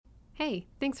Hey,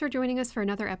 thanks for joining us for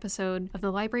another episode of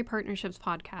the Library Partnerships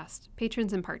podcast,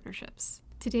 Patrons and Partnerships.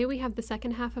 Today we have the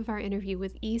second half of our interview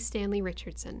with E. Stanley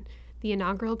Richardson, the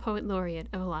inaugural Poet Laureate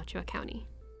of Alachua County.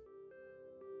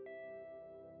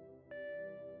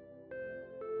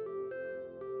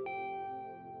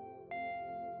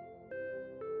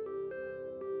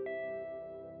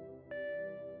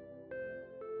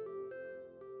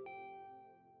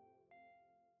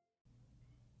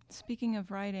 Speaking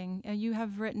of writing, you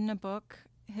have written a book,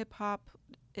 Hip Hop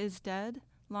is Dead,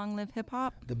 Long Live Hip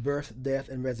Hop. The birth, death,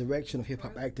 and resurrection of hip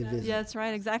hop activism. Yeah, that's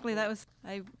right, exactly.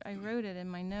 I wrote it in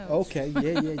my notes. Okay,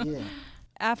 yeah.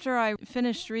 After I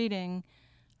finished reading,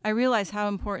 I realized how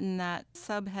important that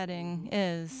subheading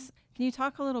is. Can you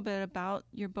talk a little bit about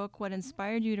your book, what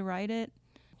inspired you to write it,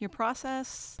 your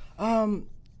process?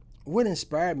 What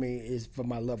inspired me is for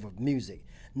my love of music.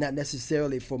 Not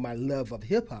necessarily for my love of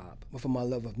hip-hop, but for my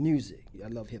love of music. I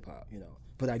love hip-hop,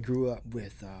 But I grew up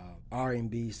with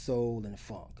R&B, soul, and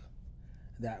funk.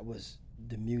 That was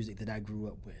the music that I grew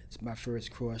up with. My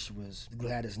first crush was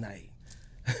Gladys Knight.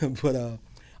 But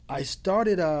I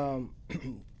started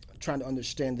trying to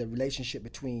understand the relationship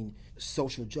between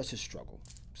social justice struggle.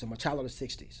 So I'm a child of the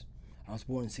 60s. I was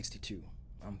born in 62.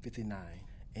 I'm 59.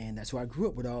 And so I grew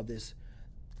up with all the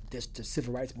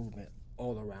civil rights movement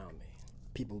all around me.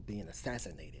 People being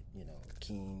assassinated,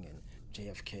 King and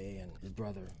JFK and his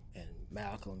brother and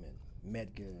Malcolm and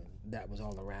Medgar, that was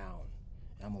all around.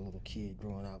 I'm a little kid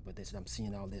growing up with this, and I'm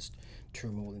seeing all this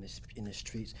turmoil in the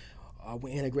streets.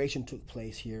 When integration took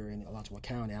place here in Alachua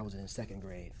County, I was in second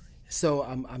grade. So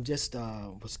I'm just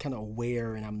was kind of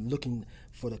aware, and I'm looking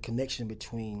for the connection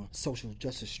between social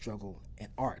justice struggle and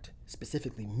art,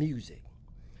 specifically music.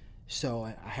 So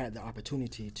I had the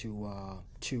opportunity to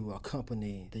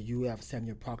accompany the UF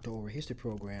Samuel Proctor Oral History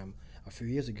Program a few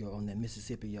years ago on the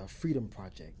Mississippi Freedom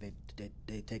Project.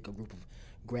 They take a group of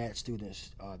grad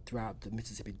students throughout the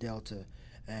Mississippi Delta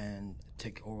and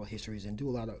take oral histories and do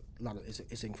a lot of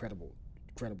it's an incredible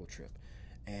trip.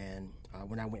 And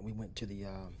when we went to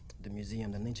the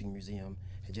museum, the lynching museum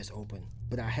had just opened.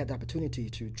 But I had the opportunity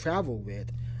to travel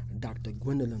with Dr.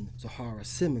 Gwendolyn Zahara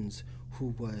Simmons,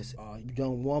 who was a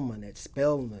young woman at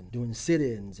Spelman doing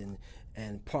sit-ins and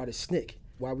part of SNCC.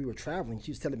 While we were traveling,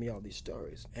 she was telling me all these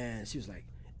stories. And she was like,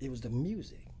 it was the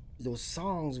music, those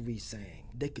songs we sang.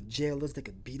 They could jail us, they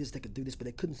could beat us, they could do this, but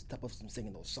they couldn't stop us from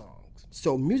singing those songs.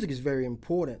 So music is very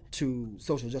important to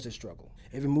social justice struggle.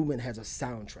 Every movement has a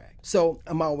soundtrack. So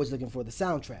I'm always looking for the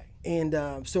soundtrack.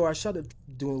 And so I started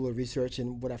doing a little research,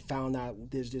 and what I found out,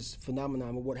 there's this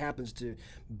phenomenon of what happens to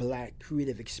black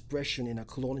creative expression in a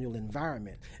colonial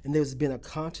environment. And there's been a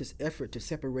conscious effort to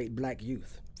separate black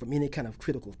youth from any kind of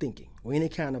critical thinking or any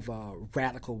kind of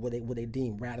radical, what they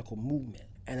deem radical movement.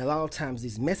 And a lot of times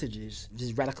these messages,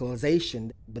 this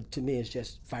radicalization, but to me it's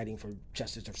just fighting for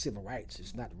justice or civil rights.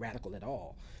 It's not radical at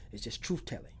all. It's just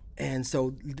truth-telling. And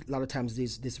so a lot of times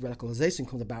this radicalization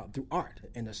comes about through art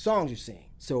and the songs you sing.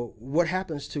 So what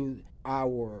happens to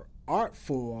our art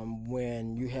form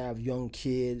when you have young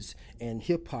kids and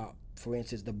hip-hop, for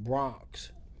instance, the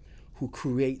Bronx, who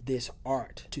create this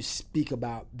art to speak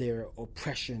about their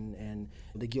oppression and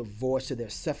to give voice to their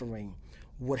suffering?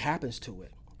 What happens to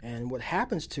it? And what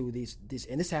happens to these,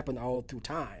 and this happened all through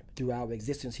time, through our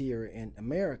existence here in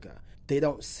America, they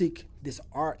don't seek this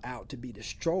art out to be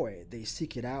destroyed. They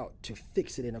seek it out to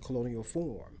fix it in a colonial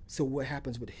form. So what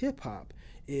happens with hip hop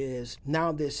is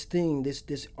now this thing,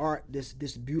 this art, this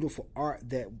beautiful art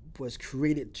that was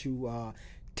created to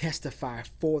testify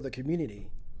for the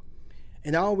community.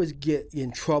 And I always get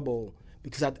in trouble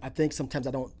because I think sometimes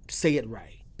I don't say it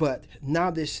right. But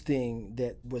now this thing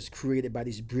that was created by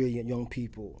these brilliant young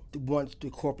people, once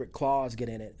the corporate claws get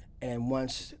in it, and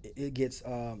once it gets,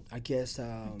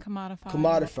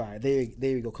 commodified.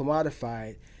 There you go,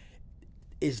 commodified.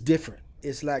 It's different.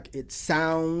 It's like it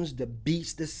sounds, the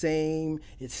beat's the same,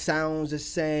 it sounds the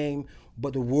same,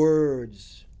 but the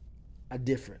words are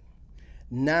different.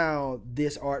 Now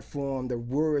this art form, the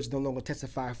words no longer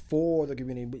testify for the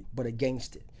community, but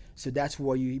against it. So that's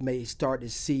where you may start to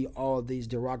see all these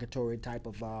derogatory type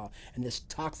of, and this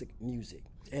toxic music.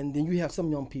 And then you have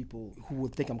some young people who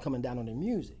would think I'm coming down on their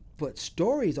music. But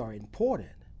stories are important.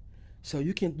 So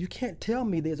you can't tell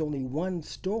me there's only one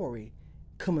story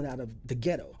coming out of the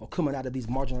ghetto or coming out of these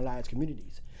marginalized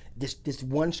communities. This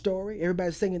one story,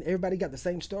 everybody's singing, everybody got the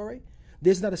same story.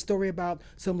 There's not a story about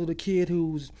some little kid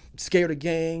who's scared of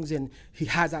gangs and he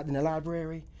hides out in the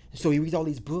library, so he reads all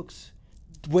these books.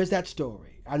 Where's that story?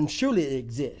 And surely it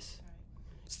exists.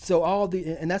 So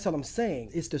and that's what I'm saying.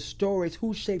 It's the stories,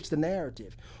 who shapes the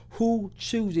narrative, who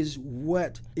chooses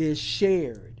what is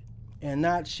shared and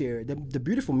not share it. The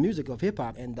beautiful music of hip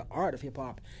hop and the art of hip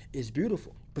hop is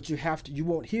beautiful, but you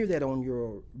won't hear that on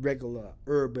your regular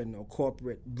urban or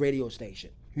corporate radio station.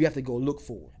 You have to go look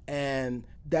for it. And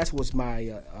that's what's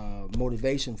my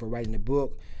motivation for writing the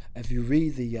book. If you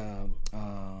read the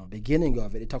beginning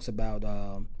of it, it talks about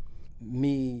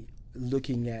me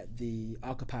looking at the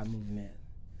Occupy movement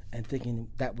and thinking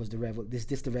that was is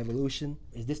this the revolution?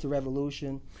 Is this the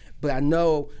revolution? But I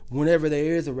know whenever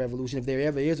there is a revolution, if there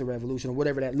ever is a revolution or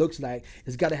whatever that looks like,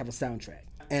 it's got to have a soundtrack.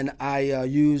 And I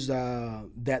use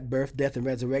that birth, death, and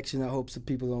resurrection. I hope some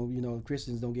people don't,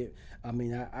 Christians don't get,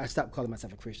 I stopped calling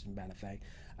myself a Christian, matter of fact.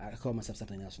 I call myself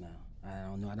something else now.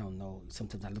 I don't know.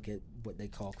 Sometimes I look at what they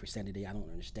call Christianity. I don't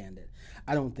understand it.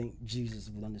 I don't think Jesus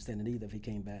would understand it either if he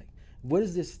came back. What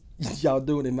is this y'all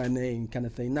doing in my name kind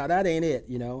of thing? No, that ain't it,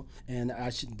 And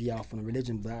I shouldn't be off on a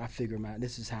religion, but I figure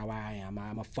this is how I am.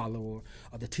 I'm a follower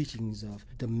of the teachings of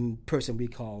the person we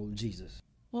call Jesus.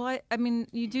 Well, I mean,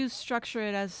 you do structure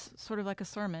it as sort of like a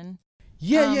sermon.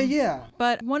 Yeah.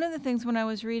 But one of the things when I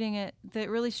was reading it that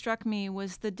really struck me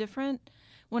was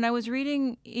when I was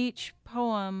reading each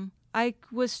poem, I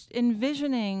was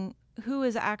envisioning who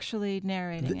is actually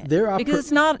narrating it. Because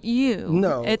it's not you.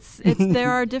 No. It's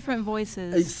there are different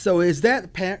voices. So is that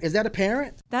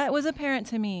apparent? That was apparent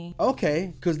to me.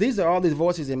 Okay, because these are all these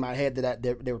voices in my head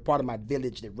they were part of my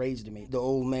village that raised me. The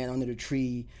old man under the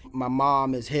tree. My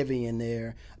mom is heavy in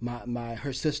there.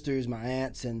 Her sisters, my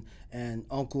aunts and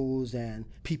uncles and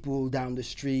people down the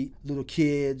street, little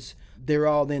kids, they're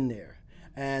all in there.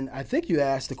 And I think you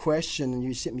asked the question, and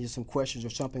you sent me some questions or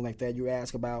something like that. You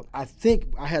asked about, I think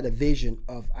I had a vision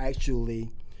of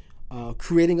actually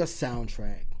creating a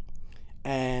soundtrack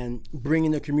and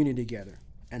bringing the community together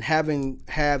and having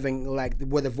like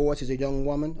where the voice is a young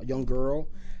woman, a young girl,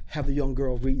 have the young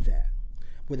girl read that.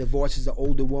 Where the voice is an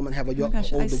older woman, have older woman.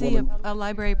 I see a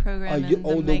library program in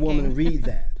older the making. woman read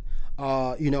that.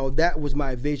 That was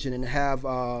my vision, and have.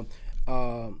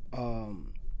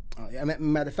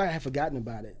 Matter of fact, I had forgotten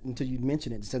about it until you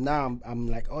mentioned it. So now I'm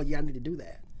like, oh yeah, I need to do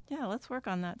that. Yeah, let's work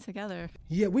on that together.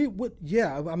 Yeah, we would.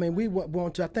 Yeah, we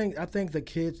want to. I think the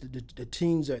kids, the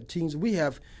teens. We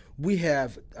have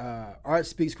Art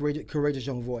Speaks Courageous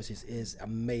Young Voices is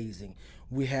amazing.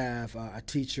 We have a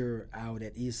teacher out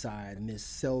at Eastside, Miss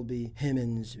Selby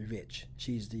Hemmings Rich.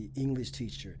 She's the English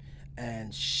teacher,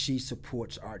 and she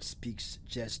supports Art Speaks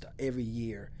just every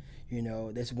year.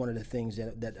 That's one of the things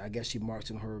that I guess she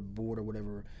marks on her board or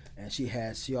whatever. And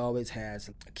she always has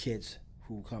kids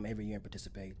who come every year and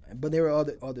participate. But there are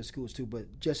other schools too, but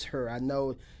just her. I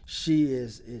know she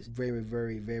is very,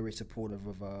 very, very supportive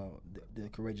of the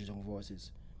Courageous Young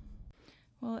Voices.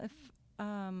 Well, if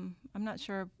I'm not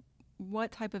sure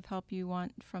what type of help you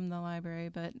want from the library,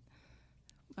 but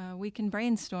we can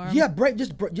brainstorm. Yeah,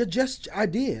 just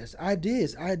ideas.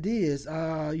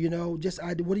 Just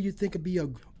what do you think would be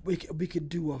we could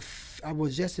do I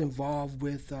was just involved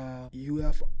with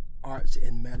UF Arts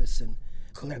and Medicine,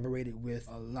 collaborated with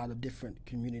a lot of different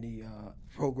community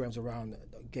programs around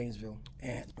Gainesville,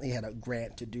 and they had a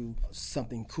grant to do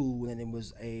something cool, and it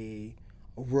was a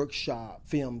workshop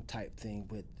film type thing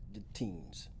with the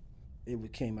teens.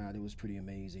 It came out, it was pretty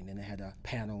amazing, and they had a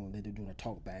panel, they were doing a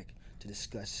talk back to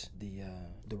discuss the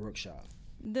workshop.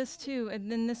 This too,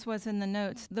 and then this was in the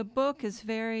notes. The book is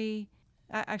very...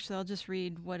 Actually, I'll just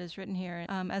read what is written here.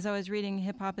 As I was reading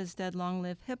Hip Hop is Dead, Long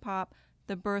Live Hip Hop,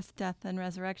 The Birth, Death, and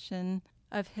Resurrection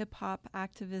of Hip Hop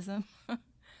Activism,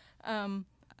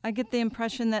 I get the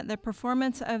impression that the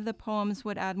performance of the poems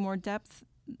would add more depth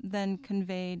than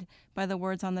conveyed by the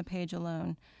words on the page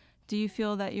alone. Do you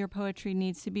feel that your poetry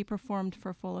needs to be performed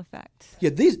for full effect?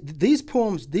 Yeah, these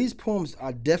poems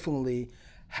are definitely.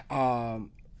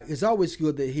 It's always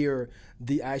good to hear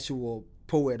the actual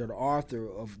poet or the author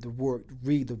of the work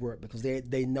read the work, because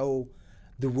they know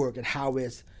the work and how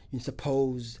it's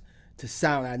supposed to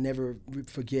sound. I never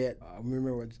forget. I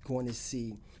remember going to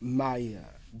see Maya,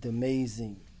 the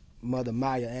amazing mother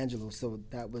Maya Angelou. So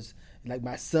that was like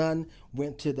my son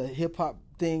went to the hip hop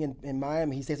thing in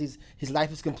Miami. He says his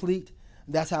life is complete.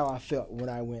 That's how I felt when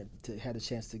I had a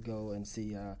chance to go and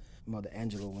see Mother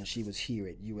Angelou when she was here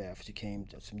at UF. She came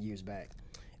some years back,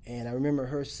 and I remember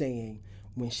her saying,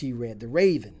 when she read The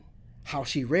Raven, how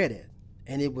she read it.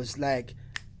 And it was like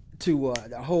to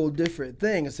a whole different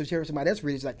thing. And so she heard somebody else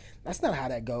read it, it's like, that's not how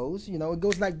that goes. It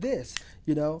goes like this,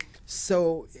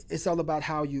 So it's all about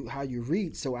how you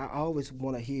read. So I always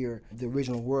want to hear the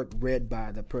original work read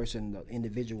by the person, the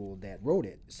individual that wrote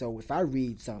it. So if I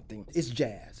read something, it's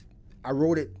jazz. I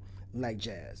wrote it like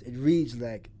jazz. It reads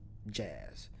like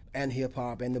jazz and hip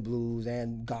hop and the blues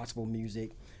and gospel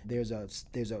music. There's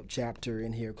a chapter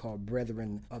in here called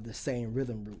Brethren of the Same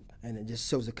Rhythm Root, and it just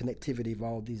shows the connectivity of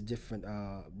all these different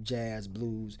jazz,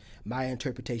 blues, my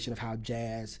interpretation of how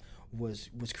jazz was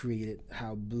created,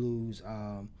 how blues.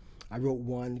 I wrote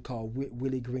one called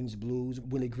Willie Green's Blues.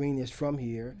 Willie Green is from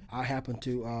here. I happened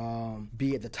to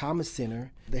be at the Thomas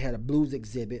Center. They had a blues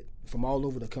exhibit from all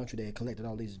over the country. They had collected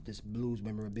all this blues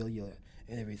memorabilia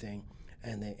and everything.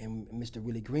 And Mr.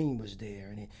 Willie Green was there,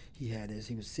 and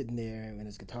he was sitting there with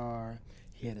his guitar.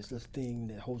 He had this little thing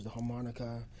that holds the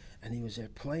harmonica, and he was there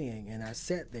playing. And I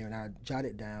sat there and I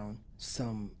jotted down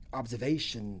some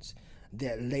observations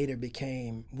that later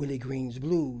became Willie Green's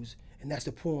Blues. And that's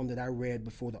the poem that I read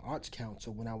before the Arts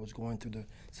Council when I was going through the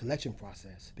selection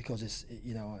process. Because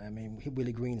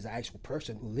Willie Green is an actual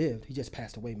person who lived. He just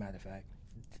passed away, matter of fact.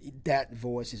 That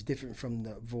voice is different from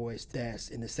the voice that's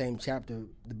in the same chapter,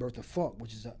 The Birth of Funk,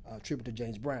 which is a tribute to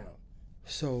James Brown.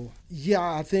 So, yeah,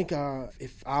 I think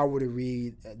if I were to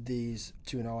read these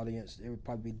to an audience, it would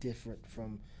probably be different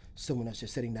from someone that's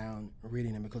just sitting down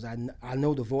reading them, because I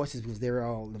know the voices because they're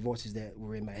all the voices that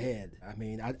were in my head. I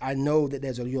mean, I know that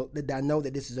I know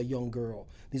that this is a young girl.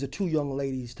 These are two young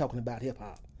ladies talking about hip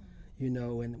hop,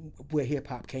 and where hip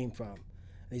hop came from.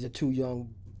 These are two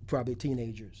young, probably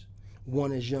teenagers.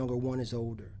 One is younger, one is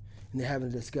older, and they're having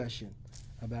a discussion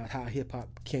about how hip hop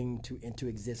came into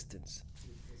existence.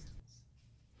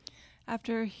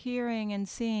 After hearing and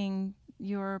seeing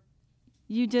you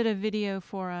did a video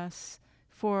for us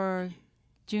for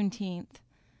Juneteenth.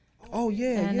 Oh,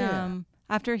 yeah, and,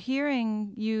 after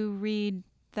hearing you read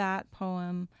that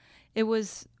poem, it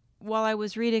was, while I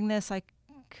was reading this, I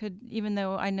could, even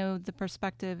though I know the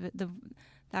perspective, the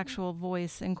actual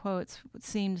voice in quotes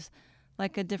seems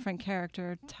like a different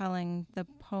character telling the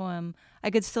poem, I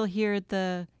could still hear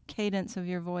the cadence of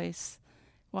your voice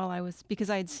because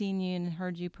I had seen you and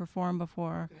heard you perform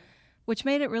before, which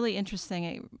made it really interesting.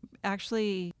 It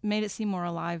actually made it seem more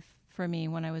alive for me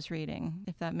when I was reading,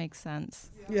 if that makes sense.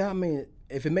 Yeah, I mean,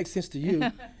 if it makes sense to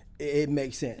you, it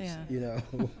makes sense,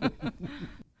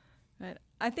 But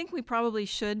I think we probably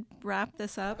should wrap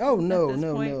this up. Oh,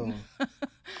 no.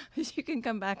 You can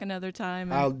come back another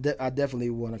time. I definitely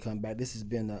want to come back. This has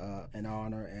been an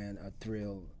honor and a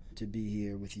thrill to be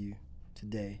here with you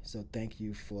today. So thank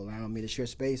you for allowing me to share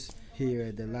space here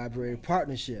at the Library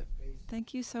Partnership.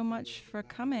 Thank you so much for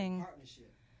coming.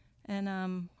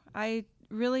 And I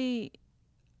really,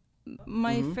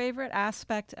 my favorite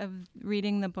aspect of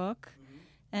reading the book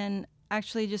and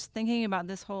actually just thinking about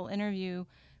this whole interview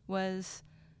was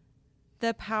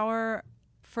the power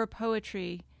for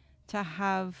poetry to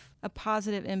have a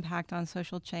positive impact on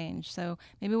social change. So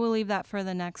maybe we'll leave that for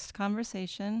the next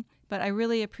conversation, but I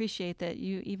really appreciate that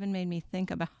you even made me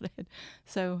think about it.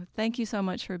 So thank you so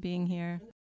much for being here.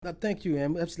 Thank you,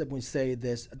 and let's let me say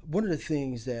this. One of the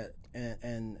things that,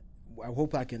 and I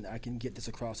hope I can get this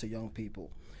across to young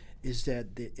people, is that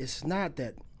it's not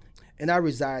that, and I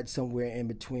reside somewhere in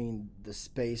between the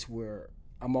space where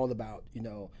I'm all about,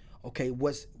 okay,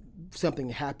 what's something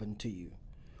happened to you,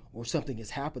 or something is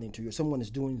happening to you, or someone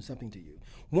is doing something to you.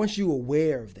 Once you're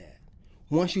aware of that,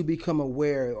 once you become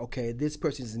aware, okay, this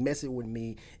person is messing with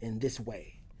me in this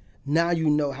way, now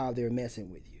you know how they're messing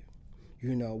with you,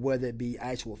 whether it be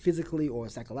actual physically or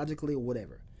psychologically or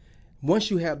whatever.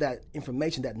 Once you have that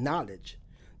information, that knowledge,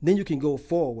 then you can go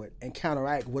forward and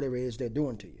counteract whatever it is they're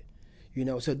doing to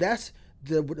you. So that's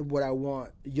what I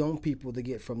want young people to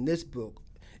get from this book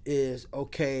is,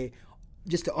 okay,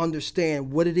 just to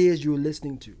understand what it is you're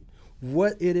listening to,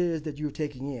 what it is that you're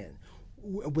taking in,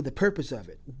 with the purpose of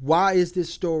it. Why is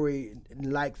this story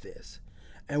like this?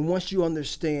 And once you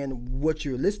understand what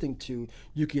you're listening to,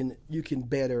 you can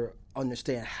better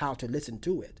understand how to listen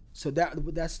to it. So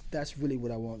that's really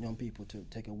what I want young people to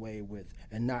take away with,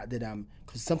 and not that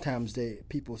because sometimes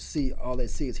people see, all they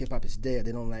see is hip hop is dead.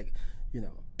 They don't like,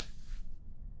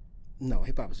 no,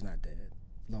 hip hop is not dead.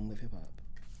 Long live hip hop.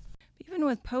 Even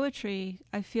with poetry,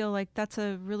 I feel like that's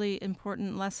a really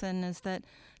important lesson, is that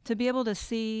to be able to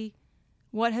see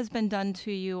what has been done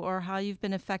to you or how you've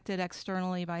been affected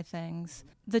externally by things,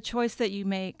 the choice that you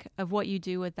make of what you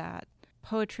do with that.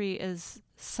 Poetry is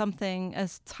something, a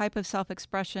type of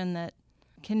self-expression that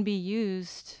can be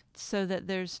used so that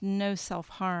there's no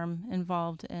self-harm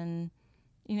involved in,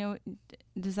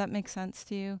 does that make sense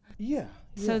to you? Yeah.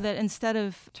 So that instead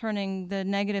of turning the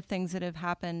negative things that have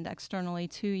happened externally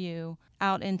to you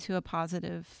out into a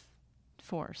positive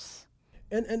force.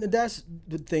 And that's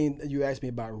the thing that you asked me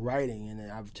about writing, and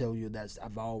I've told you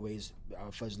I've always,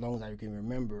 for as long as I can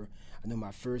remember, I know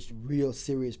my first real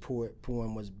serious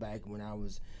poem was back when I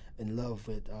was in love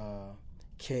with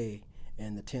Kay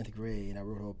in the 10th grade, and I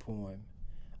wrote her a poem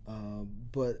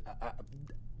But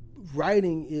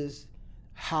writing is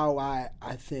how I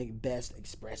think best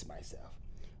express myself.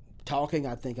 Talking,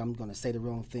 I think I'm going to say the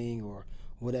wrong thing or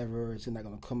whatever. It's not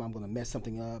going to come. I'm going to mess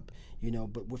something up,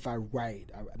 But if I write,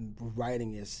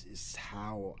 writing is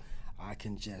how I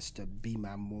can just be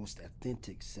my most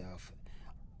authentic self,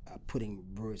 putting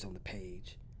words on the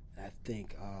page. I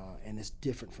think, and it's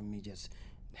different from me just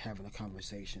having a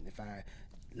conversation. If I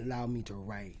allow me to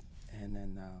write, and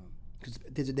then because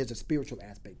there's a spiritual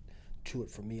aspect to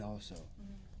it for me also.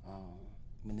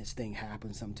 When this thing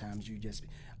happens, sometimes you just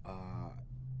I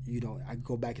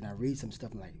go back and I read some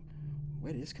stuff and like,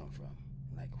 where did this come from?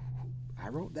 Like, I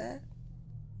wrote that?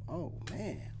 Oh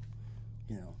man,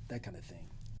 that kind of thing.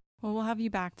 Well, we'll have you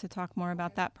back to talk more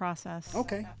about that process.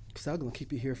 Okay, because I'm gonna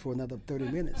keep you here for another 30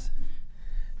 minutes.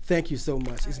 Thank you so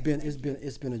much. It's been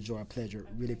a joy, a pleasure.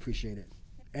 Really appreciate it.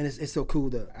 And it's so cool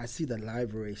that I see the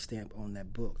library stamp on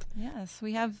that book. Yes,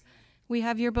 we have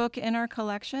your book in our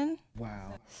collection.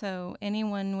 Wow. So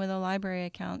anyone with a library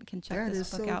account can check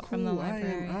this book out from the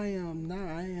library. I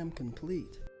am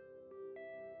complete.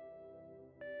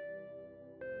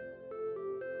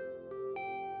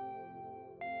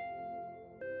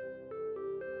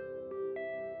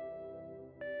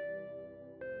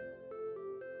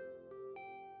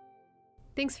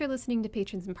 Thanks for listening to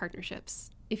Patrons and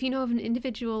Partnerships. If you know of an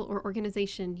individual or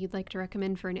organization you'd like to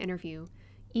recommend for an interview,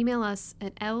 email us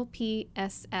at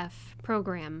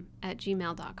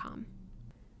lpsfprogram@gmail.com.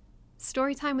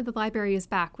 Storytime with the Library is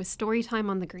back with Storytime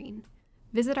on the Green.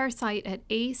 Visit our site at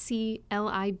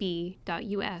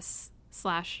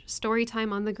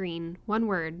aclib.us/storytimeonthegreen, one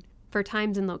word, for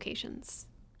times and locations.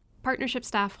 Partnership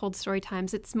staff hold story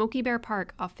times at Smoky Bear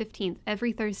Park off 15th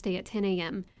every Thursday at 10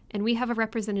 a.m., and we have a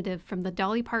representative from the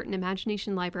Dolly Parton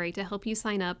Imagination Library to help you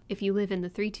sign up if you live in the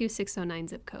 32609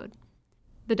 zip code.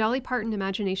 The Dolly Parton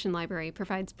Imagination Library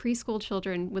provides preschool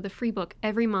children with a free book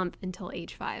every month until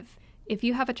age 5. If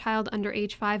you have a child under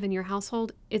age 5 in your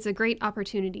household, it's a great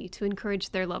opportunity to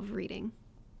encourage their love of reading.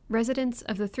 Residents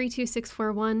of the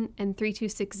 32641 and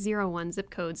 32601 zip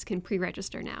codes can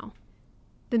pre-register now.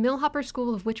 The Millhopper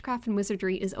School of Witchcraft and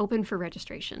Wizardry is open for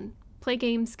registration. Play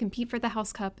games, compete for the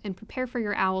House Cup, and prepare for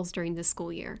your owls during this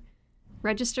school year.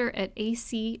 Register at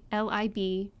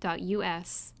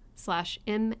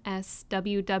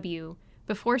aclib.us/MSWW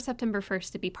before September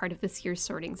 1st to be part of this year's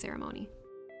sorting ceremony.